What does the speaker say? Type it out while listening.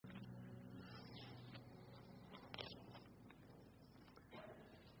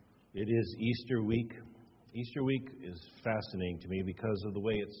It is Easter week. Easter week is fascinating to me because of the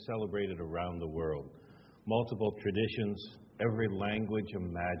way it's celebrated around the world. Multiple traditions, every language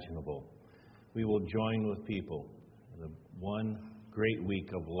imaginable. We will join with people in the one great week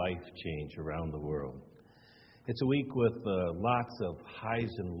of life change around the world. It's a week with lots of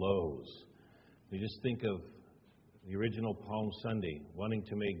highs and lows. You just think of the original Palm Sunday, wanting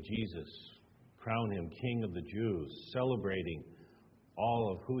to make Jesus, crown him King of the Jews, celebrating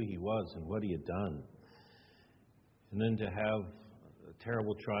all of who he was and what he had done. And then to have a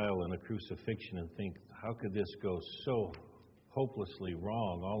terrible trial and a crucifixion and think, how could this go so hopelessly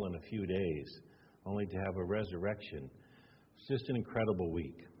wrong all in a few days, only to have a resurrection? It's just an incredible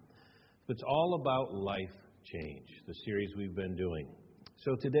week. It's all about life change, the series we've been doing.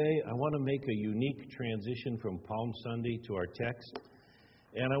 So today I want to make a unique transition from Palm Sunday to our text,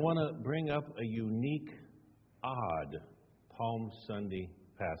 and I want to bring up a unique, odd Palm Sunday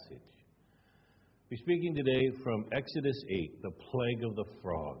passage. We're speaking today from Exodus 8, the plague of the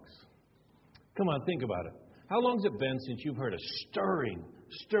frogs. Come on, think about it. How long has it been since you've heard a stirring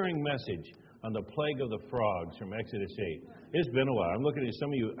message on the plague of the frogs from Exodus 8? It's been a while. I'm looking at some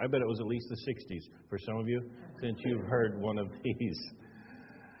of you. I bet it was at least the 60s for some of you since you've heard one of these.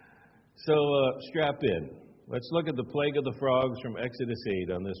 So strap in. Let's look at the plague of the frogs from Exodus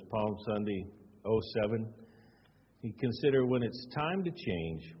 8 on this Palm Sunday 07. You consider when it's time to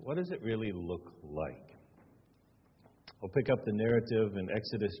change, what does it really look like? We'll pick up the narrative in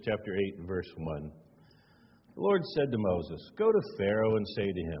Exodus chapter 8 and verse 1. The Lord said to Moses, "Go to Pharaoh and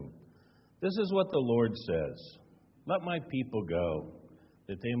say to him, 'This is what the Lord says. Let my people go,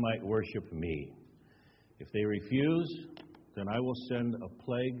 that they might worship me. If they refuse, then I will send a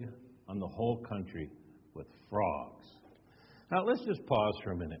plague on the whole country with frogs.'" Now, let's just pause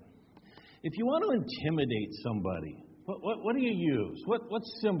for a minute. If you want to intimidate somebody, what do you use? What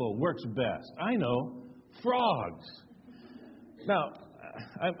symbol works best? I know, frogs. Now,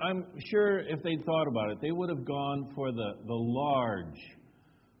 I'm sure if they'd thought about it, they would have gone for the large,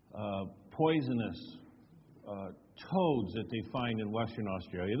 poisonous toads that they find in Western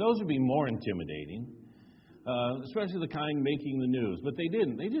Australia. Those would be more intimidating, especially the kind making the news. But they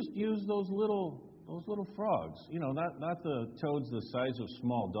didn't. They just used those little frogs. You know, not the toads the size of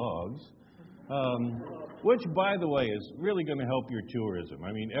small dogs. Which, by the way, is really going to help your tourism.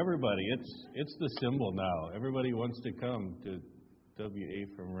 I mean, everybody, it's the symbol now. Everybody wants to come to WA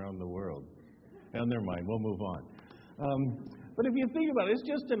from around the world. Now, never mind, we'll move on. But if you think about it, it's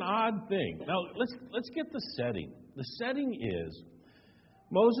just an odd thing. Now, let's get the setting. The setting is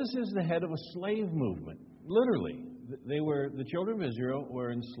Moses is the head of a slave movement. Literally, the children of Israel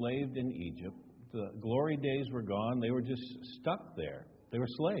were enslaved in Egypt. The glory days were gone. They were just stuck there. They were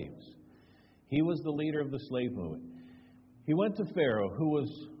slaves. He was the leader of the slave movement. He went to Pharaoh, who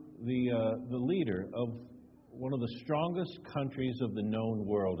was the leader of one of the strongest countries of the known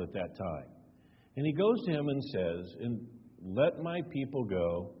world at that time. And he goes to him and says, "Let my people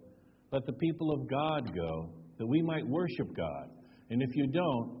go, let the people of God go, that we might worship God. And if you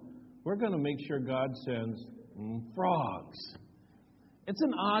don't, we're going to make sure God sends frogs." It's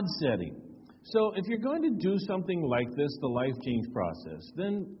an odd setting. So if you're going to do something like this, the life change process,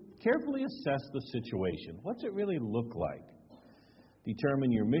 then carefully assess the situation. What's it really look like?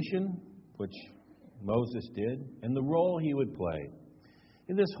 Determine your mission, which Moses did, and the role he would play.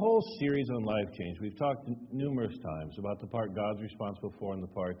 In this whole series on life change, we've talked numerous times about the part God's responsible for and the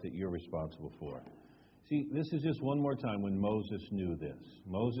part that you're responsible for. See, this is just one more time when Moses knew this.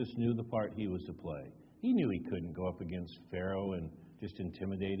 Moses knew the part he was to play. He knew he couldn't go up against Pharaoh and just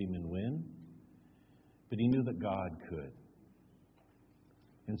intimidate him and win, but he knew that God could.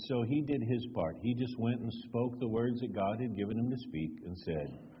 And so he did his part. He just went and spoke the words that God had given him to speak and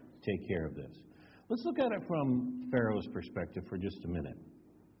said, "Take care of this." Let's look at it from Pharaoh's perspective for just a minute.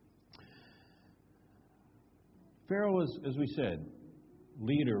 Pharaoh was, as we said,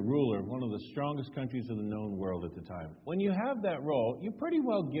 leader, ruler of one of the strongest countries of the known world at the time. When you have that role, you pretty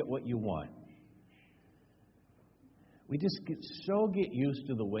well get what you want. We just get used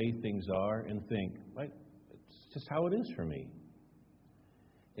to the way things are and think, like, it's just how it is for me.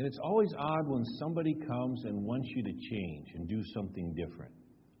 And it's always odd when somebody comes and wants you to change and do something different.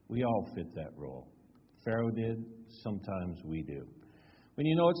 We all fit that role. Pharaoh did. Sometimes we do. When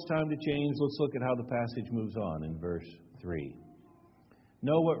you know it's time to change, let's look at how the passage moves on in verse 3.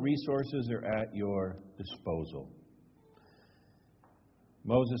 Know what resources are at your disposal.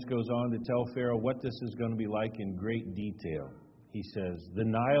 Moses goes on to tell Pharaoh what this is going to be like in great detail. He says, "The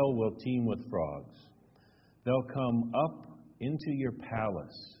Nile will teem with frogs. They'll come up into your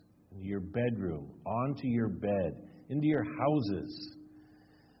palace, into your bedroom, onto your bed, into your houses.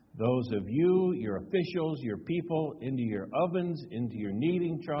 Those of you, your officials, your people, into your ovens, into your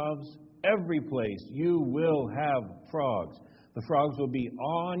kneading troughs, every place you will have frogs. The frogs will be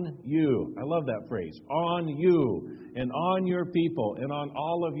on you. I love that phrase. On you and on your people and on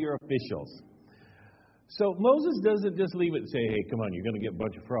all of your officials. So Moses doesn't just leave it and say, hey, come on, you're going to get a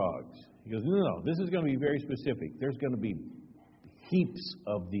bunch of frogs. He goes, no, this is going to be very specific. There's going to be heaps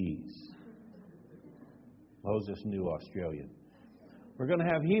of these. Moses knew Australian. We're going to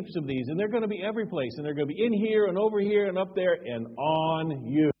have heaps of these, and they're going to be every place, and they're going to be in here and over here and up there and on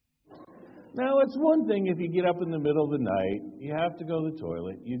you. Now, it's one thing if you get up in the middle of the night, you have to go to the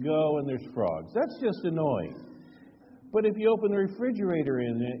toilet, you go and there's frogs. That's just annoying. But if you open the refrigerator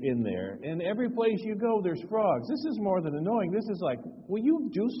in there, and every place you go, there's frogs, this is more than annoying. This is like, will you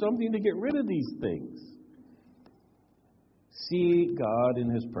do something to get rid of these things? See God in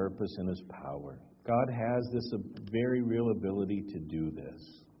His purpose and His power. God has this very real ability to do this.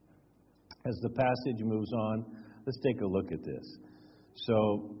 As the passage moves on, let's take a look at this.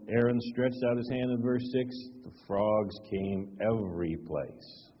 So Aaron stretched out his hand in verse 6. The frogs came every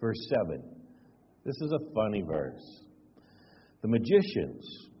place. Verse 7. This is a funny verse. The magicians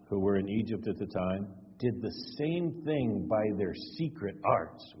who were in Egypt at the time did the same thing by their secret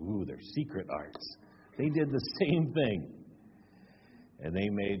arts. Ooh, their secret arts. They did the same thing. And they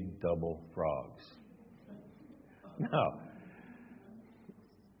made double frogs. Now,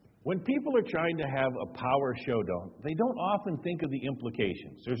 when people are trying to have a power showdown, they don't often think of the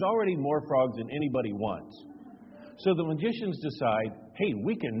implications. There's already more frogs than anybody wants. So the magicians decide, hey,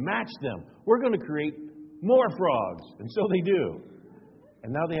 we can match them. We're going to create more frogs. And so they do.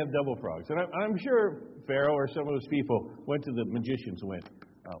 And now they have double frogs. And I'm sure Pharaoh or some of his people went to the magicians and went,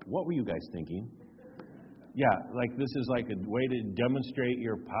 what were you guys thinking? Yeah, like this is like a way to demonstrate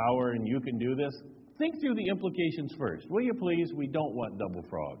your power and you can do this. Think through the implications first. Will you please? We don't want double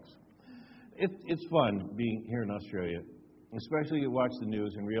frogs. It's fun being here in Australia, especially you watch the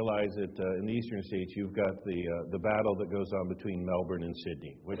news and realize that in the eastern states you've got the battle that goes on between Melbourne and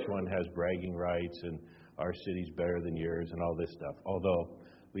Sydney. Which one has bragging rights and our city's better than yours and all this stuff. Although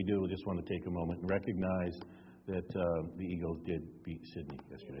we do just want to take a moment and recognize that the Eagles did beat Sydney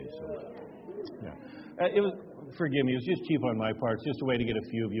yesterday. So, yeah. It was, forgive me, it was just cheap on my part. It's just a way to get a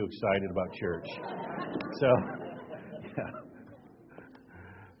few of you excited about church. So, yeah.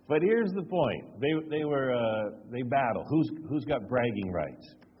 But here's the point. They battle. Who's got bragging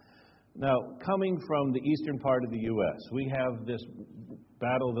rights? Now, coming from the eastern part of the U.S., we have this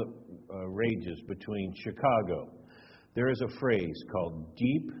battle that rages between Chicago. There is a phrase called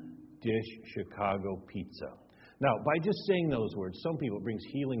deep dish Chicago pizza. Now, by just saying those words, some people it brings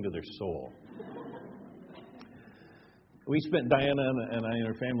healing to their soul. Diana and I and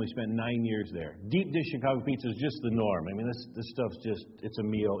her family spent 9 years there. Deep dish Chicago pizza is just the norm. I mean, this stuff's just, it's a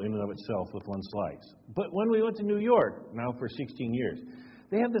meal in and of itself with one slice. But when we went to New York, now for 16 years,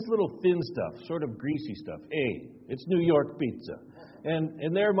 they have this little thin stuff, sort of greasy stuff. It's New York pizza. And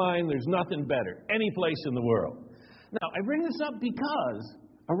in their mind, there's nothing better, any place in the world. Now, I bring this up because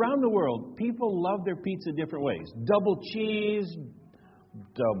around the world, people love their pizza different ways. Double cheese,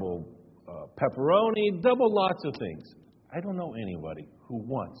 double pepperoni, double lots of things. I don't know anybody who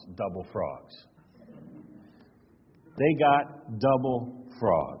wants double frogs. They got double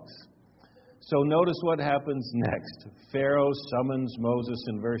frogs. So notice what happens next. Pharaoh summons Moses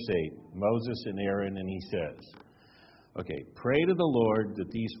in verse 8. Moses and Aaron, and he says, okay, pray to the Lord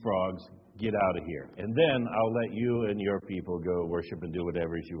that these frogs get out of here. And then I'll let you and your people go worship and do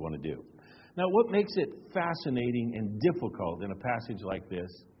whatever you want to do. Now, what makes it fascinating and difficult in a passage like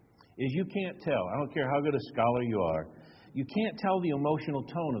this is you can't tell. I don't care how good a scholar you are. You can't tell the emotional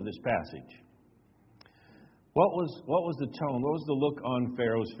tone of this passage. What was the tone? What was the look on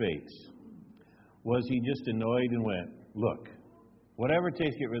Pharaoh's face? Was he just annoyed and went, look, whatever it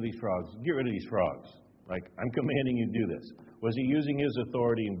takes to get rid of these frogs, get rid of these frogs. Like, I'm commanding you to do this. Was he using his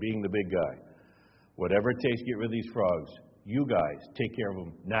authority and being the big guy? Whatever it takes to get rid of these frogs, you guys take care of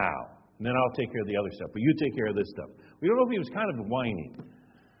them now. And then I'll take care of the other stuff. But you take care of this stuff. We don't know if he was kind of whining.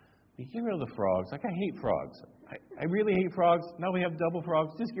 But get rid of the frogs. Like, I hate frogs. I really hate frogs. Now we have double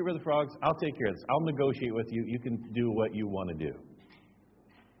frogs. Just get rid of the frogs. I'll take care of this. I'll negotiate with you. You can do what you want to do.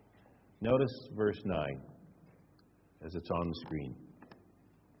 Notice verse 9 as it's on the screen.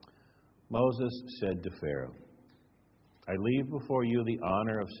 Moses said to Pharaoh, I leave before you the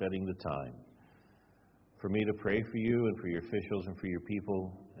honor of setting the time for me to pray for you and for your officials and for your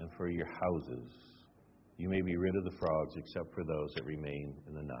people and for your houses. You may be rid of the frogs except for those that remain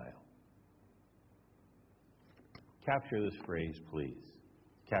in the Nile. Capture this phrase, please.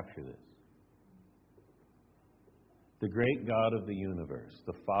 Capture this. The great God of the universe,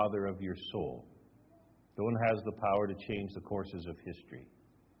 the Father of your soul, the one who has the power to change the courses of history,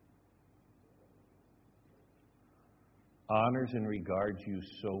 honors and regards you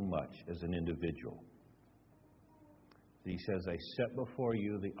so much as an individual. He says, I set before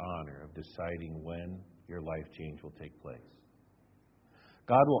you the honor of deciding when your life change will take place.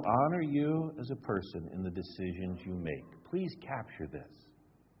 God will honor you as a person in the decisions you make. Please capture this.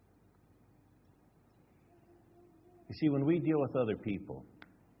 You see, when we deal with other people,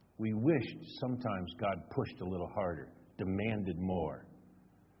 we wish sometimes God pushed a little harder, demanded more,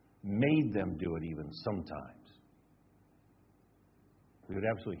 made them do it even sometimes. We would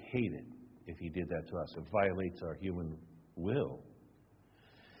absolutely hate it if He did that to us. It violates our human will.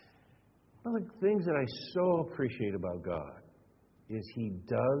 One of the things that I so appreciate about God is He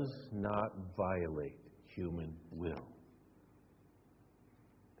does not violate human will.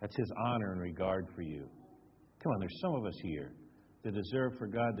 That's His honor and regard for you. Come on, there's some of us here that deserve for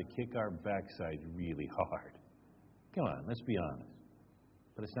God to kick our backsides really hard. Come on, let's be honest.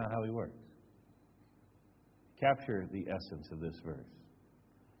 But it's not how He works. Capture the essence of this verse.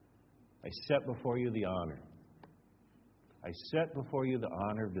 I set before you the honor. I set before you the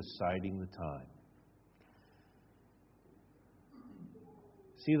honor of deciding the time.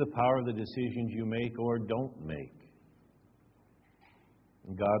 See the power of the decisions you make or don't make.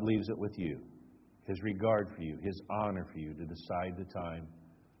 And God leaves it with you. His regard for you, His honor for you to decide the time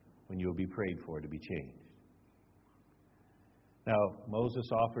when you will be prayed for to be changed. Now, Moses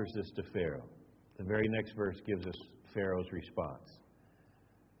offers this to Pharaoh. The very next verse gives us Pharaoh's response.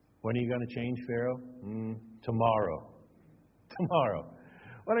 When are you going to change, Pharaoh? Tomorrow. Tomorrow.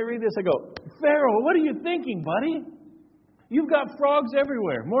 When I read this, I go, Pharaoh, what are you thinking, buddy? You've got frogs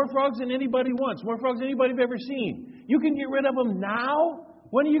everywhere. More frogs than anybody wants. More frogs than anybody's ever seen. You can get rid of them now?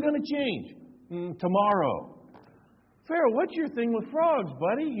 When are you going to change? Tomorrow. Pharaoh, what's your thing with frogs,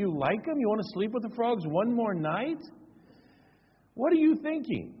 buddy? You like them? You want to sleep with the frogs one more night? What are you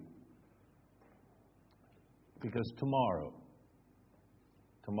thinking? Because tomorrow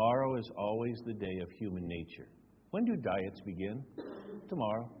is always the day of human nature. When do diets begin?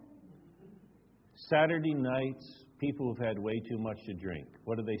 Tomorrow. Saturday nights, people who've had way too much to drink,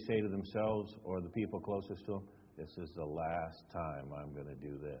 what do they say to themselves or the people closest to them? This is the last time I'm going to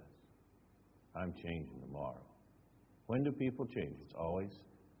do this. I'm changing tomorrow. When do people change? It's always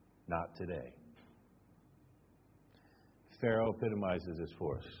not today. Pharaoh epitomizes this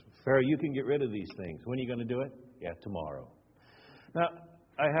for us. Pharaoh, you can get rid of these things. When are you going to do it? Yeah, tomorrow. Now,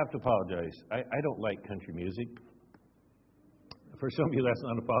 I have to apologize. I don't like country music. For some of you, that's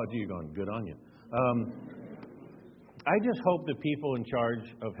not an apology. You're going, good on you. I just hope the people in charge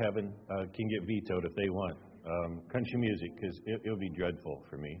of heaven can get vetoed if they want country music, because it'll be dreadful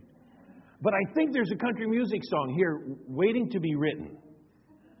for me. But I think there's a country music song here waiting to be written.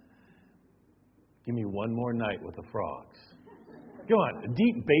 Give me one more night with the frogs. Come on, a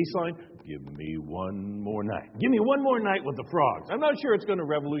deep bass line. Give me one more night. Give me one more night with the frogs. I'm not sure it's going to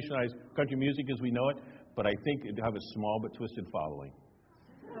revolutionize country music as we know it, but I think it'll have a small but twisted following.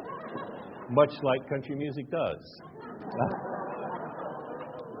 Much like country music does.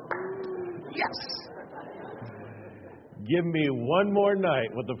 Yes! Give me one more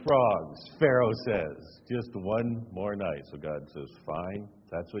night with the frogs, Pharaoh says. Just one more night. So God says, fine,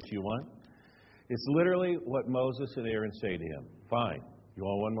 that's what you want. It's literally what Moses and Aaron say to him. Fine, you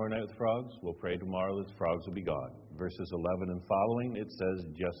want one more night with frogs? We'll pray tomorrow that the frogs will be gone. Verses 11 and following, it says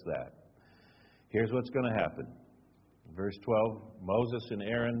just that. Here's what's going to happen. Verse 12, Moses and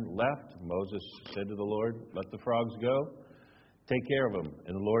Aaron left. Moses said to the Lord, let the frogs go. Take care of them.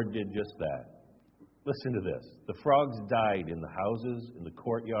 And the Lord did just that. Listen to this. The frogs died in the houses, in the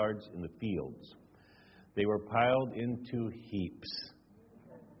courtyards, in the fields. They were piled into heaps.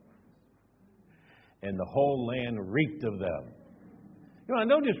 And the whole land reeked of them. Come on,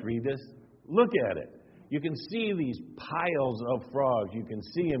 don't just read this. Look at it. You can see these piles of frogs. You can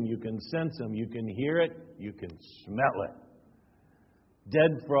see them. You can sense them. You can hear it. You can smell it.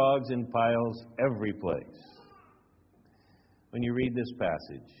 Dead frogs in piles every place. When you read this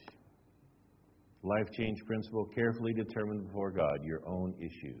passage, life change principle, carefully determine before God your own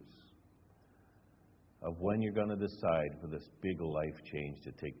issues of when you're going to decide for this big life change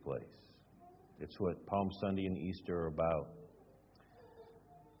to take place. It's what Palm Sunday and Easter are about.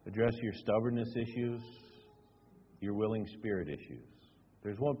 Address your stubbornness issues, your willing spirit issues.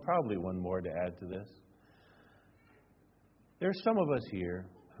 There's probably one more to add to this. There's some of us here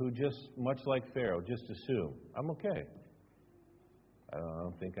who just, much like Pharaoh, just assume, I'm okay. I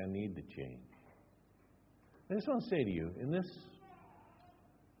don't think I need to change. I just want to say to you, in this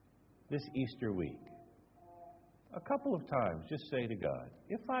Easter week, a couple of times, just say to God,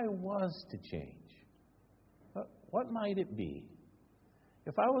 if I was to change, what might it be?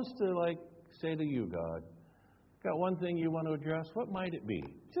 If I was to, say to you, God, got one thing you want to address, what might it be?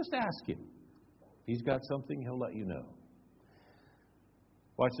 Just ask Him. If He's got something, He'll let you know.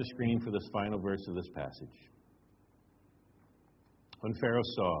 Watch the screen for this final verse of this passage. When Pharaoh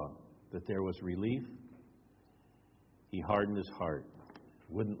saw that there was relief, he hardened his heart,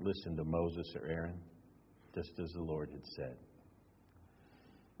 wouldn't listen to Moses or Aaron, just as the Lord had said.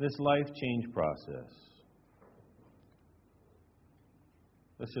 This life change process,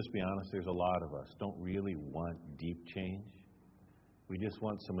 let's just be honest, there's a lot of us don't really want deep change. We just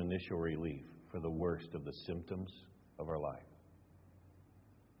want some initial relief for the worst of the symptoms of our life.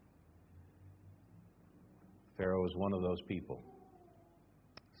 Pharaoh is one of those people.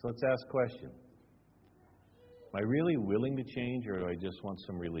 So let's ask a question. Am I really willing to change, or do I just want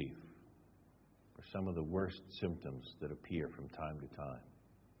some relief for some of the worst symptoms that appear from time to time?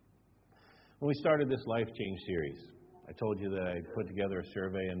 When we started this Life Change series, I told you that I put together a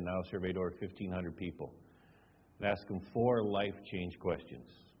survey and now surveyed over 1,500 people and asked them 4 life change questions.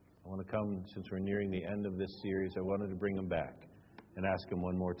 I want to come, since we're nearing the end of this series, I wanted to bring them back and ask them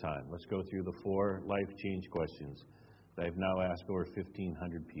one more time. Let's go through the 4 life change questions that I've now asked over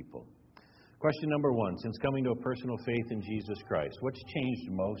 1,500 people. Question number 1, since coming to a personal faith in Jesus Christ, what's changed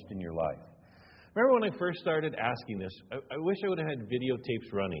most in your life? Remember when I first started asking this, I wish I would have had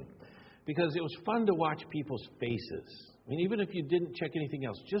videotapes running, because it was fun to watch people's faces. I mean, even if you didn't check anything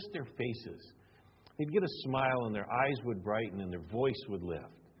else, just their faces. They'd get a smile and their eyes would brighten and their voice would lift.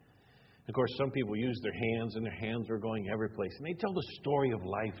 Of course, some people used their hands, and their hands were going every place. And they'd tell the story of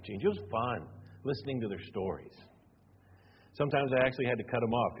life change. It was fun listening to their stories. Sometimes I actually had to cut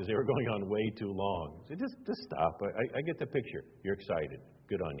them off because they were going on way too long. So just stop. I get the picture. You're excited.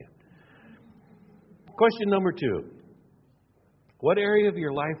 Good on you. Question number 2. What area of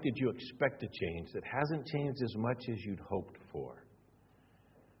your life did you expect to change that hasn't changed as much as you'd hoped for?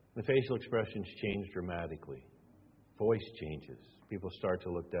 The facial expressions change dramatically. Voice changes. People start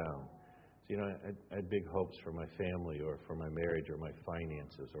to look down. So, I had big hopes for my family or for my marriage or my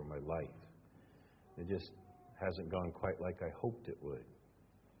finances or my life. It just hasn't gone quite like I hoped it would.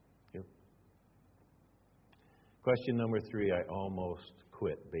 Yep. Question number 3, I almost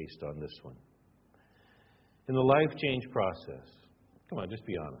quit based on this one. In the life change process, come on, just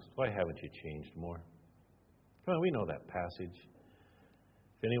be honest. Why haven't you changed more? Come on, we know that passage.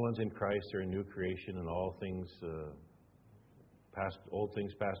 If anyone's in Christ, they're a new creation, and all things old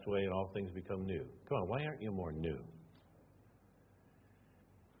things passed away, and all things become new. Come on, why aren't you more new?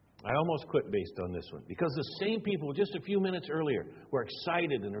 I almost quit based on this one, because the same people just a few minutes earlier were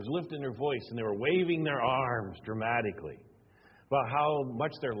excited and they were lifting their voice and they were waving their arms dramatically about how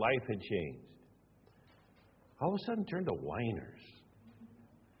much their life had changed. All of a sudden turned to whiners.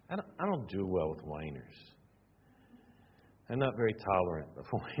 I don't do well with whiners. I'm not very tolerant of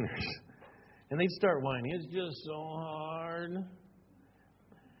whiners. And they'd start whining. It's just so hard.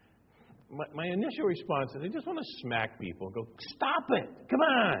 My initial response is I just want to smack people and go, stop it. Come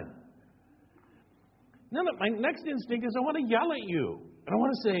on. Then my next instinct is I want to yell at you. And I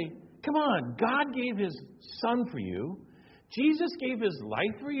want to say, come on, God gave His Son for you. Jesus gave His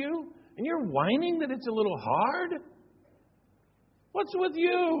life for you. And you're whining that it's a little hard? What's with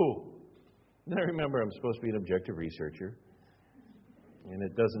you? Then I remember I'm supposed to be an objective researcher. And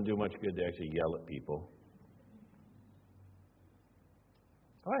it doesn't do much good to actually yell at people.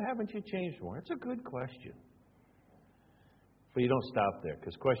 Why haven't you changed more? It's a good question. But you don't stop there,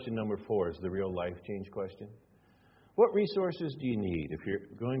 because question number 4 is the real life change question. What resources do you need if you're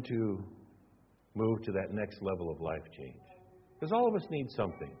going to move to that next level of life change? Because all of us need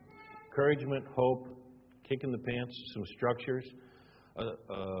something. Encouragement, hope, kick in the pants, some structures,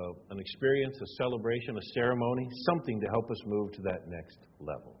 an experience, a celebration, a ceremony, something to help us move to that next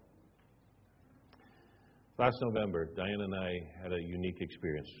level. Last November, Diane and I had a unique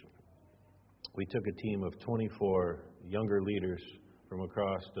experience. We took a team of 24 younger leaders from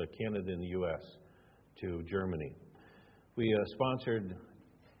across Canada and the U.S. to Germany. We sponsored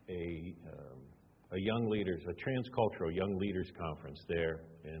a young leaders, a transcultural young leaders conference there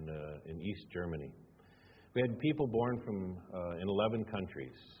in East Germany. We had people born from in 11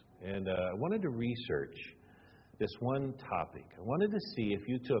 countries, and I wanted to research this one topic. I wanted to see if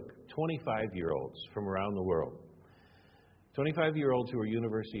you took 25-year-olds from around the world, 25-year-olds who were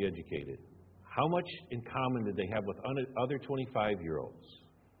university educated, how much in common did they have with other 25-year-olds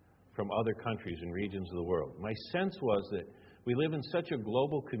from other countries and regions of the world? My sense was that we live in such a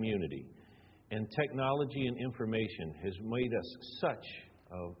global community, and technology and information has made us such,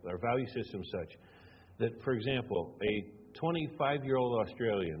 our value system such, that, for example, a 25-year-old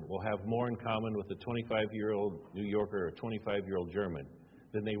Australian will have more in common with a 25-year-old New Yorker or a 25-year-old German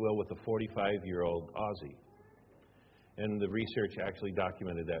than they will with a 45-year-old Aussie. And the research actually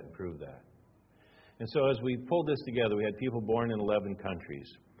documented that and proved that. And so as we pulled this together, we had people born in 11 countries.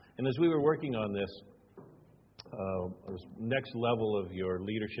 And as we were working on this, next level of your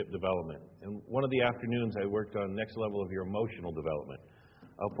leadership development. And one of the afternoons I worked on next level of your emotional development.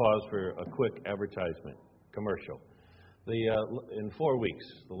 I'll pause for a quick advertisement, commercial. In 4 weeks,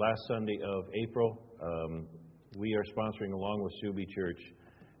 the last Sunday of April, we are sponsoring, along with Subi Church,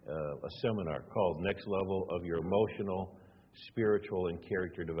 a seminar called Next Level of Your Emotional, Spiritual, and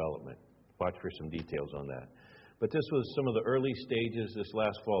Character Development. Watch for some details on that. But this was some of the early stages this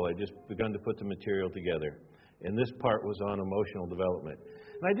last fall. I just begun to put the material together. And this part was on emotional development.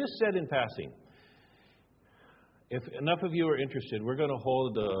 And I just said in passing, if enough of you are interested, we're going to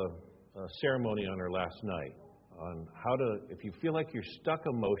hold a ceremony on our last night on how to, if you feel like you're stuck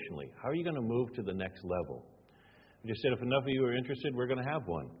emotionally, how are you going to move to the next level? I just said, if enough of you are interested, we're going to have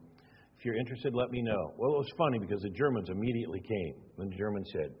one. If you're interested, let me know. Well, it was funny because the Germans immediately came. And the Germans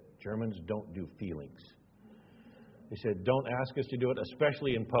said, Germans don't do feelings. They said, don't ask us to do it,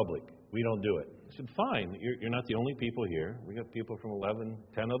 especially in public. We don't do it. I said, fine, you're not the only people here. We got people from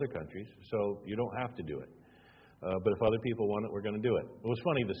 10 other countries, so you don't have to do it. But if other people want it, we're going to do it. It was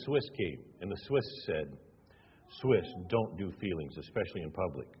funny, the Swiss came, and the Swiss said, Swiss don't do feelings, especially in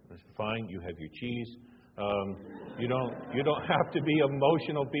public. I said, fine, you have your cheese. You don't have to be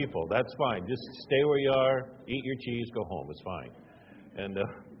emotional people. That's fine. Just stay where you are, eat your cheese, go home. It's fine. And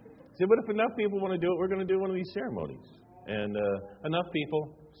I said, but if enough people want to do it, we're going to do one of these ceremonies. And enough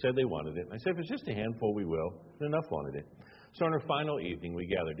people said they wanted it. And I said, if it's just a handful, we will. And enough wanted it. So on our final evening, we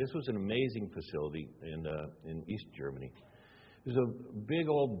gathered. This was an amazing facility in East Germany. It was a big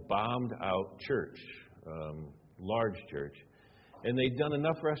old bombed-out church, large church. And they'd done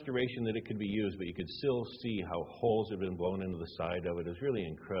enough restoration that it could be used, but you could still see how holes had been blown into the side of it. It was really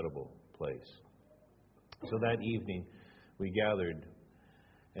an incredible place. So that evening, we gathered,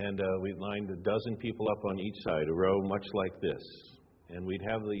 and we lined a dozen people up on each side, a row much like this. And we'd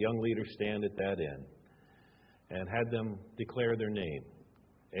have the young leader stand at that end and had them declare their name.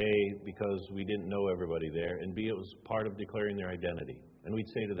 A, because we didn't know everybody there, and B, it was part of declaring their identity. And we'd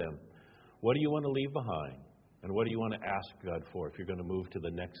say to them, what do you want to leave behind? And what do you want to ask God for if you're going to move to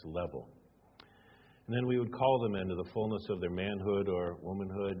the next level? And then we would call them into the fullness of their manhood or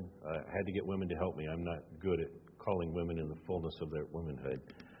womanhood. I had to get women to help me. I'm not good at calling women in the fullness of their womanhood.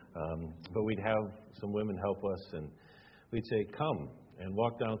 But we'd have some women help us, and we'd say, come, and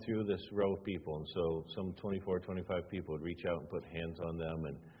walk down through this row of people. And so some 24, 25 people would reach out and put hands on them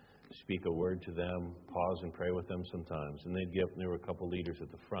and speak a word to them, pause and pray with them sometimes. And they'd get up, and there were a couple leaders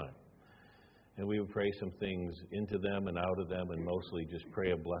at the front. And we would pray some things into them and out of them, and mostly just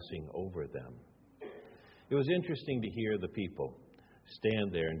pray a blessing over them. It was interesting to hear the people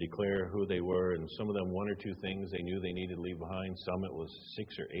stand there and declare who they were, and some of them 1 or 2 things they knew they needed to leave behind. Some it was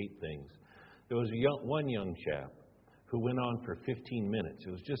 6 or 8 things. There was one young chap who went on for 15 minutes.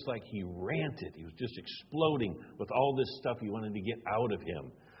 It was just like he ranted. He was just exploding with all this stuff he wanted to get out of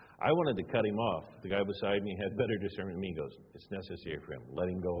him. I wanted to cut him off. The guy beside me had better discernment than me. He goes, it's necessary for him. Let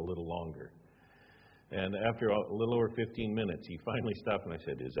him go a little longer. And after a little over 15 minutes, he finally stopped, and I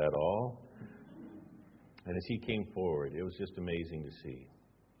said, is that all? And as he came forward, it was just amazing to see.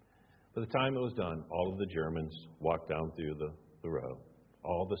 By the time it was done, all of the Germans walked down through the row.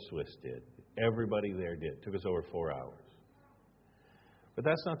 All the Swiss did. Everybody there did. It took us over 4 hours. But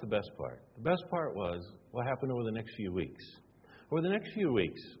that's not the best part. The best part was what happened over the next few weeks. Over the next few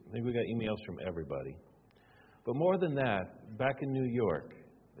weeks, I think we got emails from everybody. But more than that, back in New York,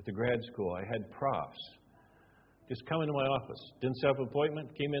 at the grad school, I had profs just come into my office. Didn't set up an appointment,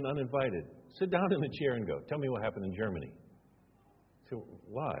 came in uninvited. Sit down in the chair and go, tell me what happened in Germany. So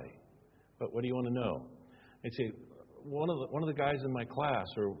why? But what do you want to know? I'd say, one of the guys in my class,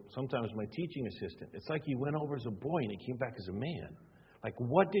 or sometimes my teaching assistant, it's like he went over as a boy and he came back as a man. Like,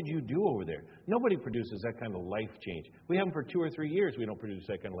 what did you do over there? Nobody produces that kind of life change. We have them for 2 or 3 years, we don't produce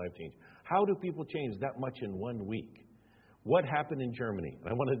that kind of life change. How do people change that much in 1 week? What happened in Germany? And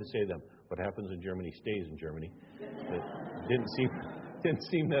I wanted to say to them, what happens in Germany stays in Germany. It didn't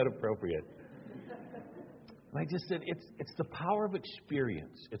seem that appropriate. And I just said, it's the power of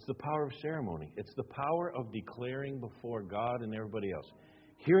experience. It's the power of ceremony. It's the power of declaring before God and everybody else.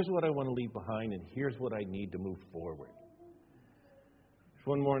 Here's what I want to leave behind, and here's what I need to move forward. There's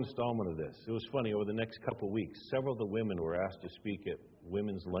one more installment of this. It was funny. Over the next couple of weeks, several of the women were asked to speak at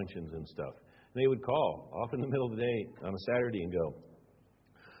women's luncheons and stuff. And they would call off in the middle of the day on a Saturday and go,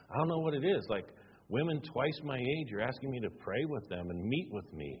 I don't know what it is. Like, Women twice my age are asking me to pray with them and meet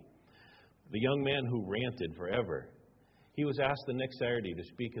with me. The young man who ranted forever, he was asked the next Saturday to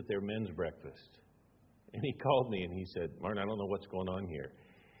speak at their men's breakfast. And he called me and he said, Martin, I don't know what's going on here.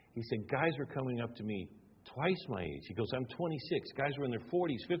 He said, guys are coming up to me twice my age. He goes, I'm 26. Guys were in their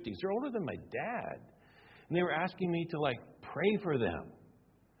 40s, 50s. They're older than my dad. And they were asking me to, pray for them.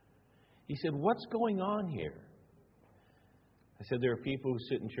 He said, what's going on here? I said, there are people who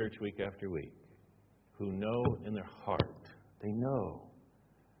sit in church week after week who know in their heart, they know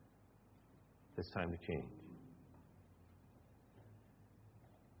it's time to change.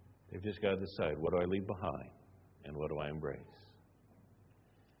 They've just got to decide, what do I leave behind and what do I embrace?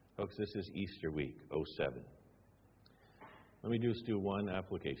 Folks, this is Easter week, 07. Let me just do one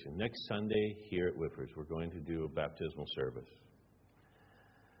application. Next Sunday here at Whiffers, we're going to do a baptismal service.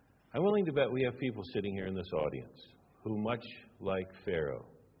 I'm willing to bet we have people sitting here in this audience who, much like Pharaoh,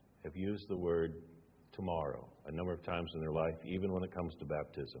 have used the word tomorrow a number of times in their life, even when it comes to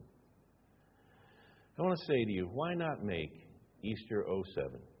baptism. I want to say to you, why not make Easter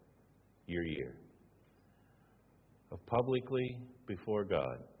 07 your year of publicly before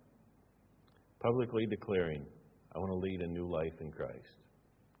God, publicly declaring, I want to lead a new life in Christ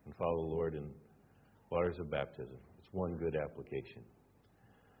and follow the Lord in waters of baptism. It's one good application.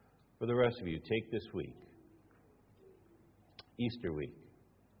 For the rest of you, take this week, Easter week,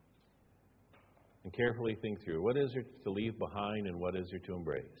 and carefully think through what is there to leave behind and what is there to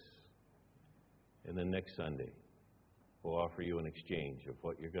embrace. And then next Sunday, we'll offer you an exchange of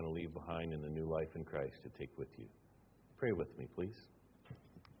what you're going to leave behind in the new life in Christ to take with you. Pray with me, please.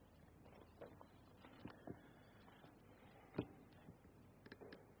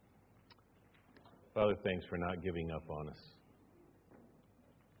 Father, thanks for not giving up on us.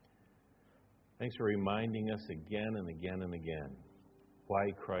 Thanks for reminding us again and again and again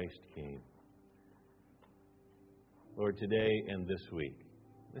why Christ came. Lord, today and this week,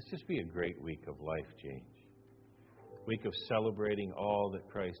 let's just be a great week of life change. Week of celebrating all that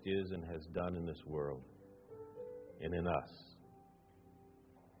Christ is and has done in this world and in us.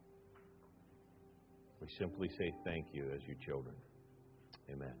 We simply say thank you as your children.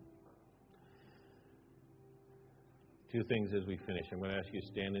 Amen. Two things as we finish. I'm going to ask you to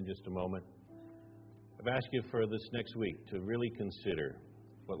stand in just a moment. I've asked you for this next week to really consider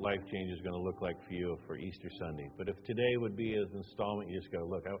what life change is going to look like for you for Easter Sunday. But if today would be an installment, you just go,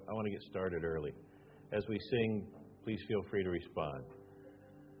 look, I want to get started early. As we sing, please feel free to respond.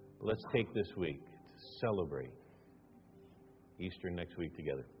 Let's take this week to celebrate Easter next week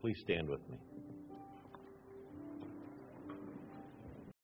together. Please stand with me.